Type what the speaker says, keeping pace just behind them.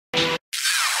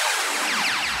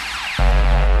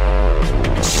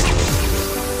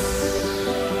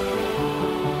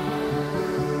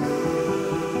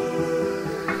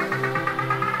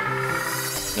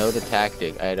the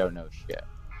tactic, I don't know shit.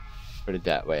 Put it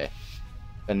that way.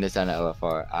 Done this on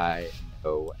LFR, I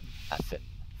know nothing.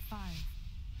 5,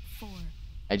 4.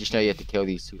 I just know you have to kill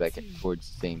these two like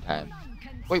towards the same time.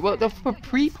 Wait, what the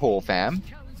pre-pull, fam?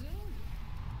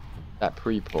 That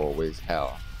pre-pull was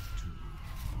hell.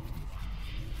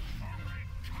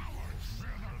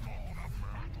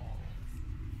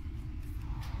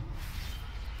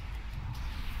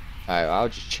 Alright, I'll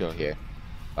just chill here.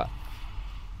 But,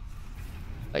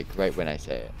 like right when I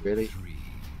say it. Really? 3,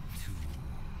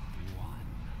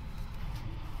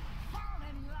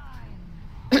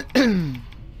 2, 1.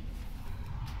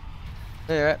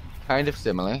 They're kind of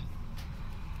similar.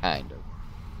 Kind of.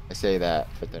 I say that,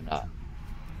 but they're not.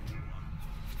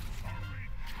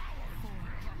 4, 3,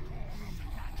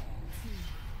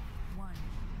 2, 1.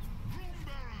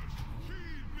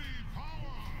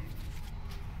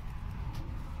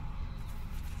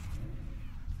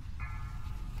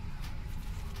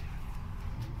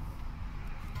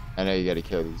 I know you gotta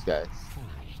kill these guys.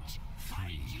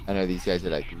 I know these guys are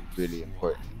like really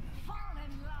important.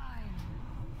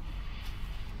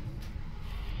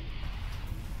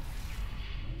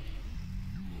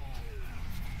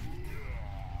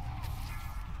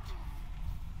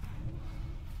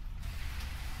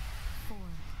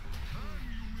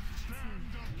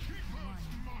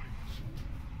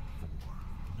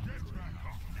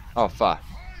 Oh fuck.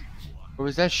 What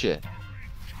was that shit?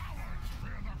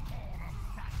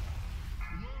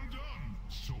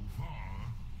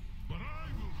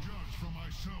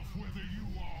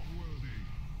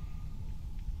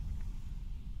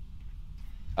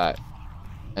 Alright.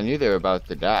 I knew they were about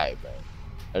to die, but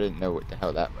I didn't know what the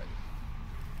hell that was.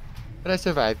 But I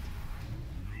survived.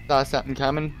 Saw something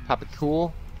coming, pop it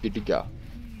cool, good to go.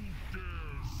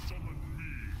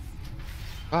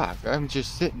 Fuck, I'm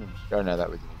just sitting. Oh no, that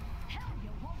was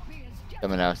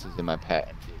someone else is in my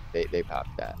pet. They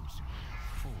popped that.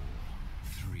 4,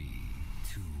 3,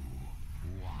 2,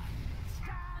 1.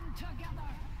 Stand together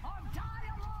or die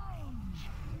alone.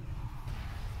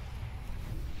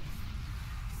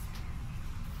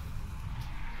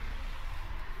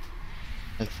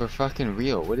 Like for fucking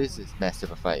real, what is this mess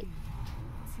of a fight?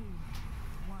 2,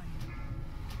 1.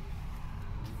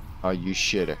 Oh, you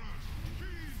shitter.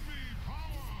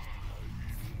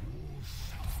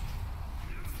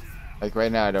 Like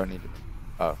right now, I don't need to.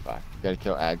 Oh fuck! Gotta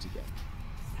kill ads again.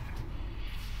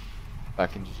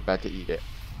 Fucking just about to eat it.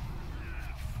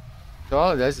 So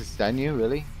all it does is stun you,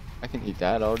 really? I can eat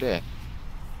that all day.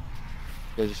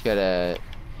 I just gotta.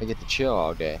 I get to chill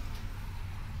all day.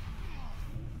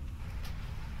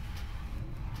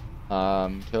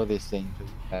 Kill this thing, please,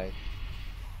 guys.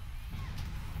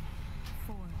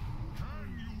 4, 3,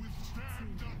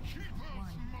 2, 1.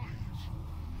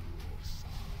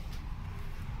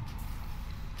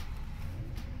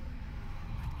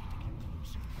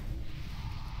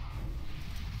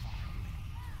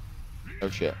 Oh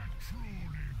shit.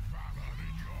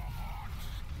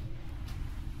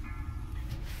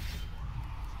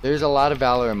 There's a lot of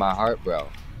valor in my heart, bro.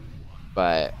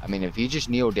 But, I mean, if you just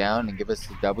kneel down and give us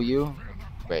the W,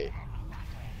 great.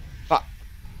 Fuck.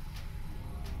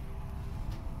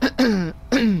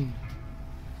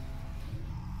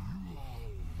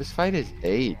 This fight is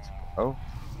AIDS, bro.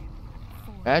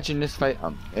 Imagine this fight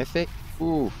on Mythic.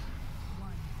 Oof.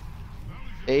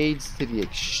 AIDS to the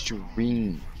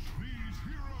extreme.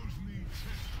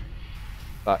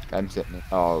 Fuck, I'm sitting in.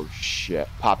 Oh shit.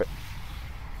 Pop it.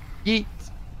 Yeet.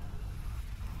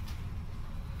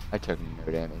 I took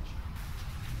no damage.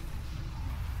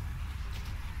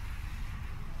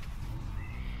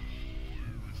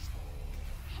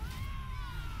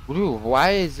 Ooh,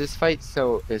 why is this fight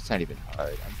so... It's not even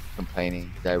hard. I'm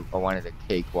complaining because I wanted a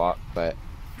cakewalk, but...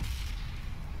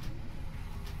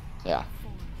 Yeah.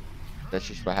 That's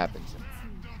just what happens.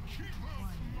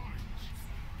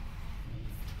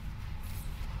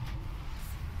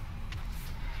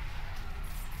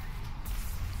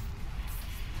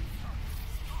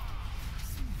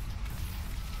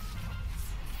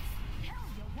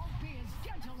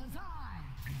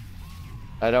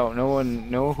 I don't.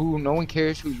 No one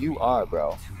cares who you are,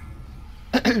 bro.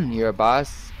 You're a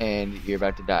boss, and you're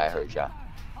about to die, Herja.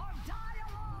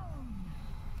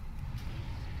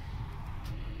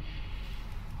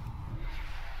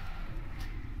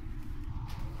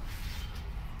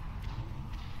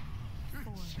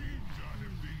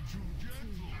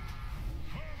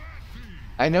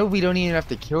 I know we don't even have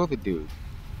to kill the dude.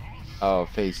 Oh,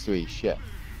 phase 3. Shit.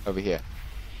 Over here.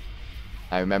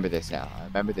 I remember this now. I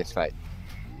remember this fight.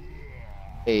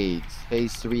 AIDS.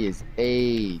 Phase 3 is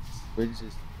AIDS. We're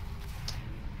just...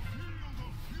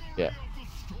 Yeah.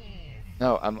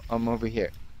 No, I'm over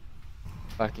here.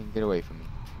 Fucking get away from me.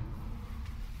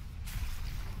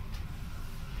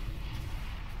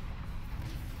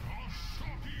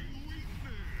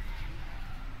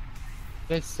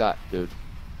 You guys suck, dude.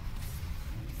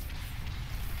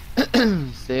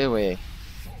 Stay away.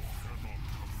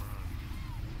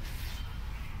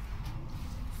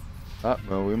 Oh,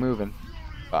 well, we're moving.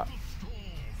 Fuck.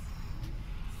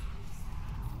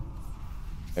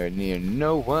 They're near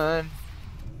no one.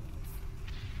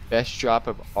 Best drop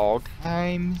of all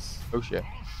times. Oh shit.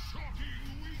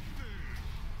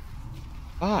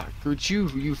 Fuck, would you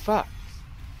fucks.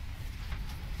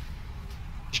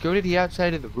 Just go to the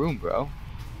outside of the room, bro.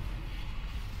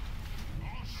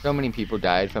 So many people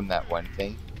died from that one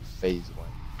thing. Phase 1.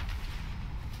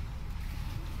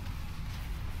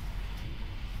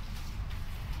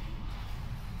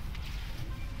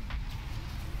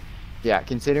 Yeah,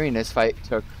 considering this fight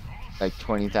took like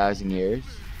 20,000 years,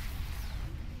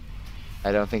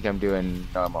 I don't think I'm doing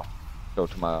normal till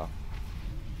tomorrow.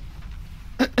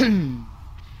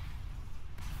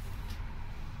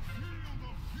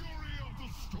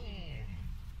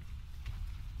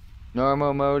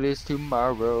 Normal mode is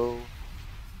tomorrow.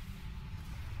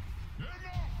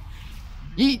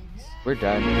 Yeet! We're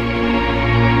done.